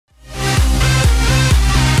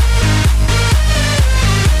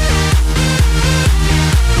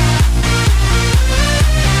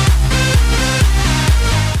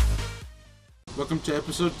to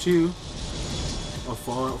episode 2 of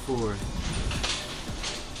Fallout 4.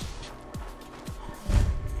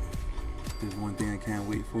 There's one thing I can't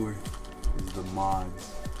wait for, is the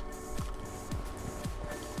mods.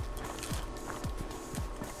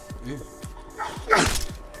 Yeah.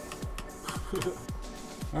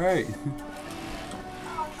 Alright.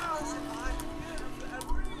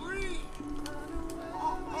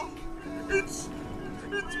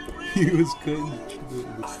 He was cutting.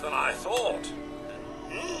 Worse than I thought.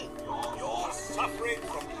 You're suffering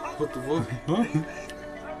from... What the fuck? Huh?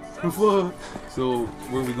 The fuck? So,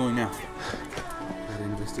 where are we going now? Gotta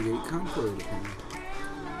investigate Concord, apparently.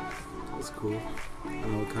 That's cool. I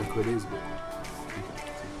don't know what Concord is, but...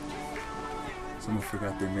 Someone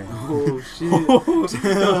forgot their mail. Oh, shit.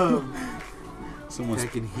 Damn. Someone's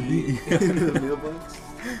Packing heat in the mailbox.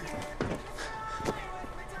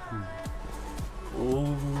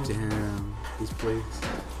 Oh. Damn. This place.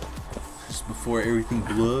 Just before everything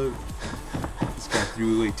blew up, this guy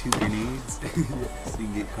threw away 2 grenades so he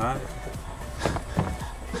can get caught.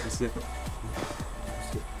 What's it?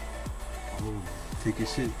 Oh. Take your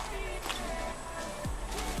shit.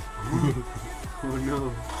 Oh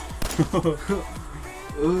no.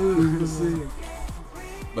 Oh, sick.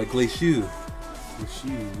 By Glacier. The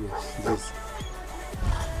shoe, yes.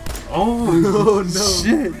 Oh, oh no.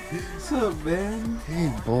 Shit. What's up, man? Hey,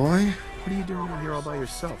 boy. What are you doing out here all by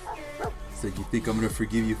yourself? So you think I'm gonna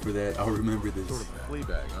forgive you for that? I'll remember this. Sort of a flea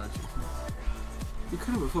bag, aren't you? You're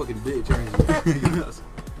kind of a fucking bitch, aren't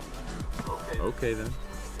you? Okay, then.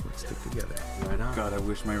 Let's stick together. Right on. God, I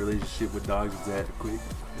wish my relationship with dogs was that quick.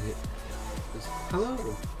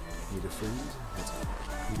 Hello. Need a friend? Let's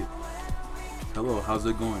go. Hello, how's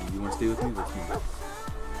it going? You wanna stay with me? Let's move.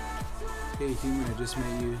 Hey, human, I just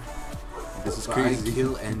met you. This is But crazy. I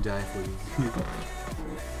kill and die for you.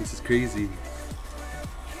 This is crazy.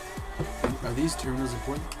 Are these terminals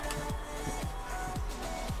important?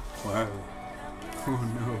 Wow. Oh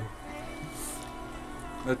no.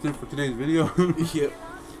 That's it for today's video. Yep.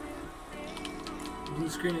 Blue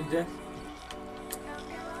screen of death.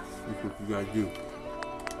 That's what you gotta do.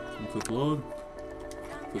 You click load,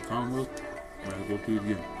 click combo, and I go through it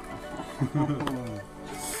again.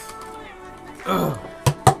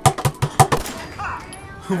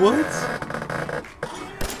 What?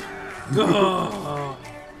 Oh,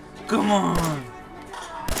 come on.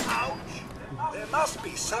 Ouch! There must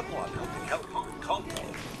be someone who can help you with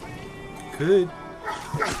Concord. Could.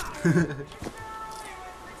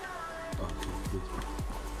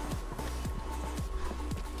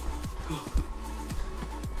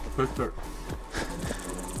 Press start.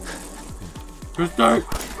 Press start.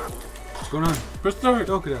 What's going on? Press start.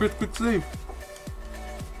 Okay. Press quick save.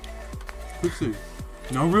 Quick save.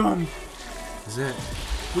 Now run. Is that?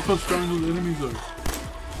 Look how strong those enemies are.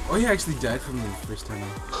 Oh, you actually died from the first time.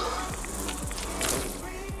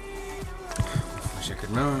 Wish I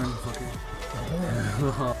could run, fucker.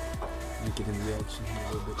 Make it in the action here a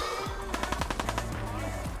little bit.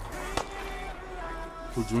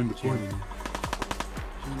 We'll join the party.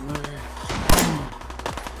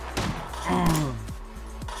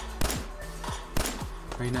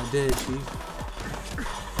 Are you not dead, Chief?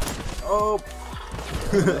 Oh!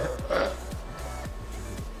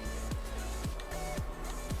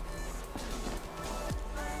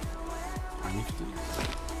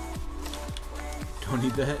 Don't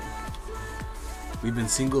need that. We've been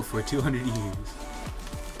single for 200 years.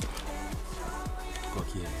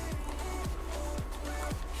 Fuck yeah.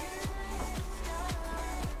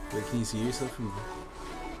 Wait, can you see yourself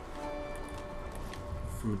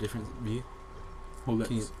from a different view? Hold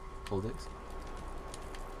Can you X. hold X?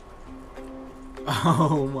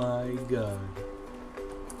 Oh my god.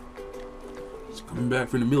 It's coming back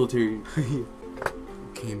from the military.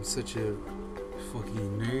 Became such a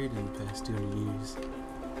fucking nerd in the past 200 years.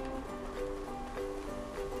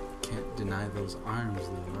 Can't deny those arms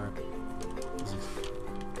though, right?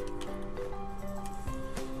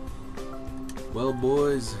 Well,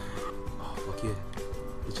 boys. Oh, fuck yeah.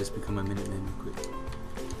 Let's just become a Minuteman real quick.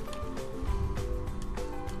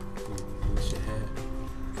 We should have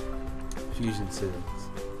fusion cells.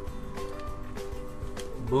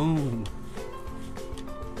 Boom.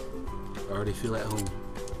 I already feel at home.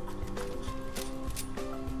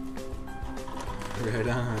 Right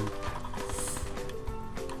on.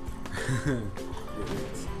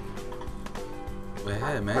 But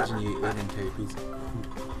yeah, imagine you ate an entire pizza.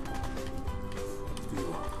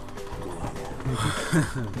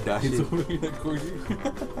 Dies over in that corner.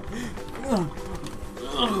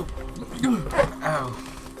 Ow.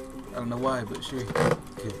 I don't know why, but sure.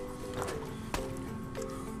 Okay.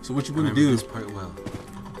 So what you gonna Remember do? this part well.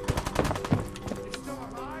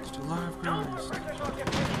 Christ.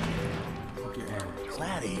 Fuck your ass. Get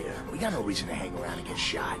out of here. We got no reason to hang around and get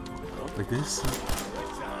shot. Like this?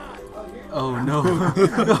 Oh no.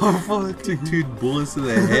 Oh fuck. Dude, bullets to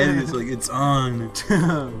the head. It's like, it's on.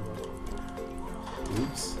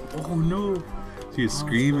 Oops. Oh no. She was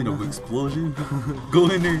screaming of explosion. Go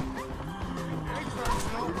in there.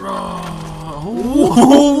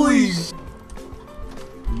 Holy shit.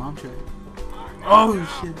 Mom tried. Oh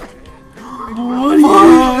shit. What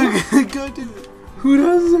are you? God, dude. Who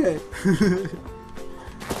does that?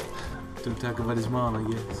 Don't talk about his mom, I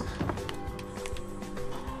guess.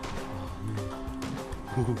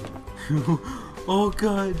 Oh, man. Oh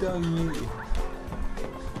god, dog.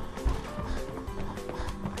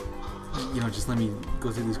 You know, just let me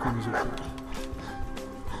go through these corners real quick.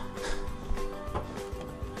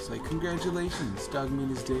 It's like, congratulations,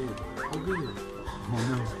 Dogmeat is dead. Oh good. Oh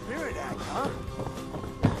no. Spirit act, huh?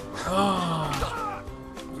 Oh.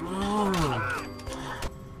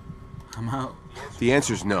 I'm out. The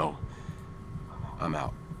answer's no. I'm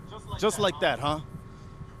out. Just like that, huh?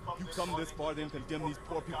 You come this far, then condemn these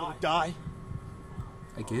poor people to die?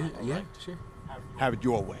 I get it. Yeah, sure. Have it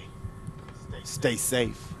your way. Stay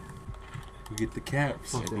safe. We get the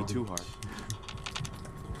caps. Can't be too hard.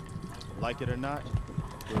 Like it or not,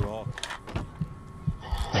 we're all.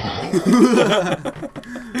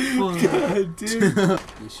 God, dude.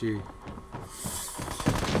 You sure?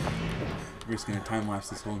 We're just gonna time lapse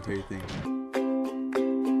this whole entire thing.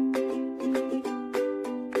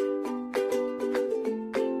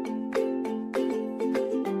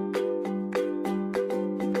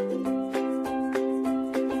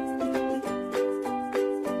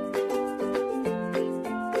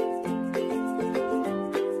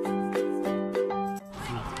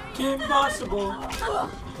 Impossible.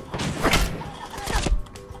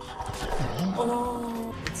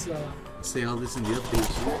 Oh, it's Say all this in the update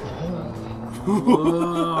shit.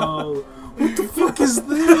 Whoa. What the fuck is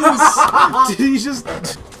this? Did he just... oh,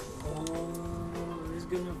 he's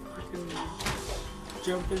gonna fucking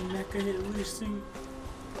jump in mecha Hitler suit.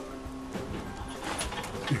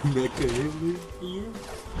 Mecha Hitler? Yeah.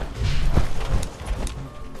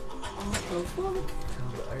 What the fuck?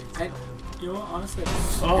 You know what, honestly.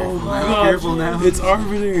 Oh my Be god. careful now. It's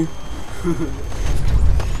Arbiter.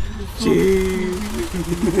 Jeez.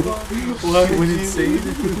 Why When would it's you saved.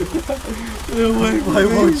 Why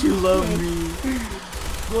Won't you love me?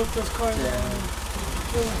 Blow up those cars down.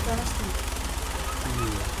 Go faster.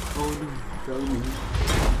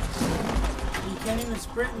 You can't even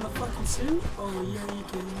sprint in the fucking suit? Oh yeah, you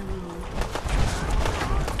can. Never mind.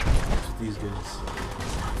 These guys.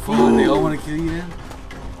 Oh, they all want to kill you now?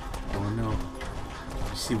 Oh no.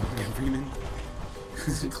 You see what they're bringing?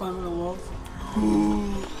 Is he climbing the walls?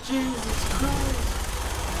 Jesus Christ!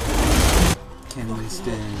 Can't even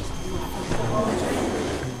stand.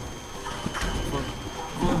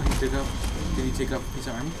 Oh, he took up. Did he take off a piece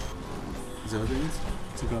of armor? Is that what it is?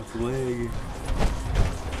 Took off the leg.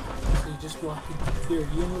 So you just walk in here,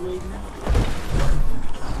 you in the way now?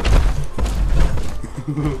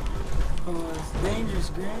 Oh, it's dangerous,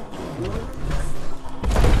 Grant. What?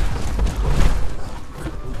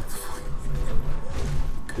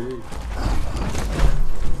 Good.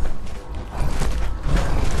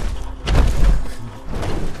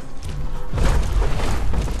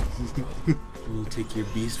 You take your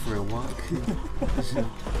beast for a walk.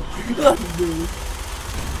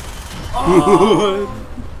 Oh,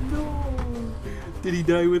 no. Did he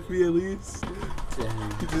die with me at least?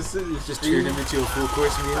 Damn. He just Turned him into a full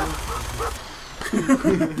course meal.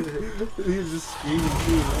 He was just screaming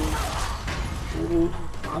too.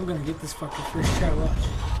 I'm gonna get this fucker first try, watch.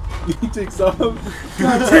 He takes off.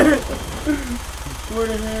 God damn it! Where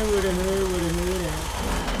the hell?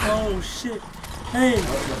 Oh shit! Hey!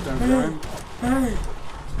 Hey!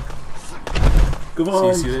 Come So on.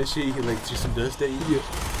 you see that shit? He like threw some dust at you? You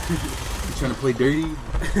trying to play dirty?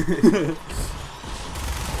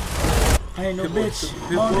 I ain't no Good boy. bitch.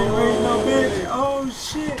 Good Oh, there boy. ain't no bitch. Oh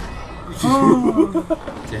shit. Oh,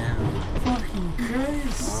 Damn. fucking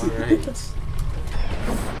Christ. Alright.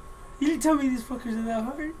 You didn't tell me these fuckers are that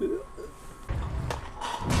hard. He's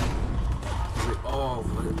like, oh,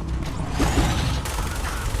 what?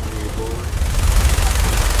 Hey, boy.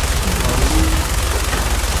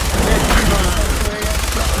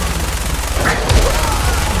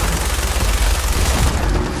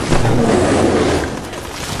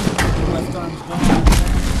 Left arm's gone.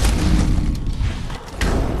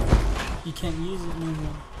 You can't use it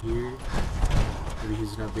anymore. Here. Maybe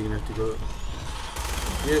he's not big enough to go.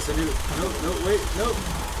 Yes, I knew it. No, wait, no.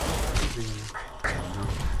 He's big enough. No.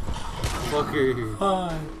 Fucker.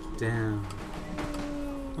 Hi. Damn.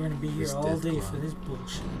 We're gonna be here This all day Deathclaw. for this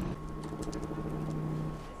bullshit.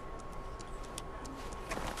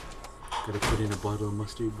 Gotta put in a bottle of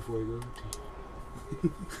mustard before I go.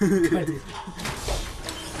 Cut it.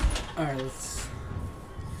 Alright, let's.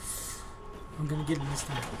 I'm gonna get him this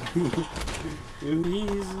time.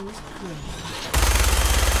 Jesus Christ.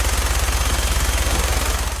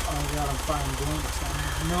 Oh god, I'm firing blanks.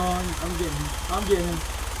 No, I'm getting him. I'm getting him.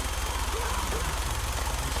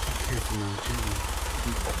 Careful now, Jimmy.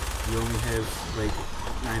 You only have like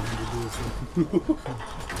 900 bullets left.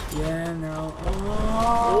 Yeah, no.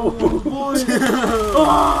 Oh, boy.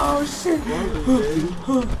 Oh, shit.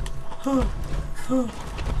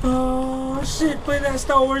 Oh, shit. Play that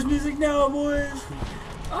Star Wars music now, boys.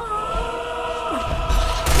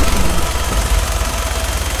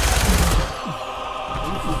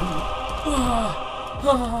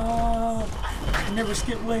 Never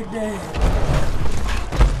skip leg day.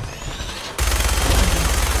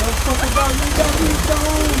 Don't fuck about me, got me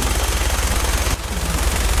down.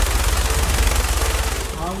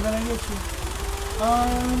 I'm gonna get you.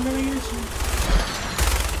 I'm gonna get you.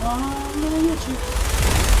 I'm gonna get you.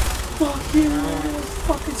 Fuck you.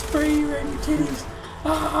 Fucking spray you right in your titties.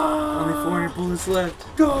 Only 400 bullets left.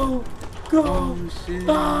 Go. Go. Oh shit.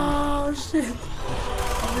 Oh shit.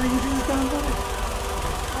 I'm gonna get you this time, buddy.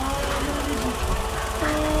 I'm gonna get you. I'm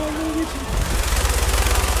gonna get you.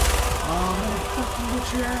 I'm gonna fucking get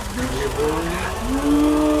your ass, bitch.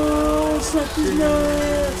 Oh, suck these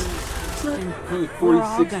nuts. Probably We're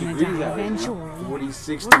all 46 gonna degrees die out right now. eventually.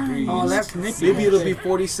 46 We're degrees. Oh, that's nippy. Maybe it'll be Our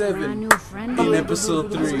 47 new friend in episode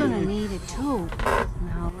is 3. gonna need it too.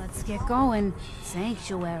 Now let's get going.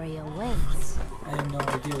 Sanctuary awaits. I have no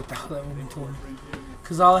idea what the hell that woman told me.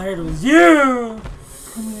 Cause all I heard was, yeah!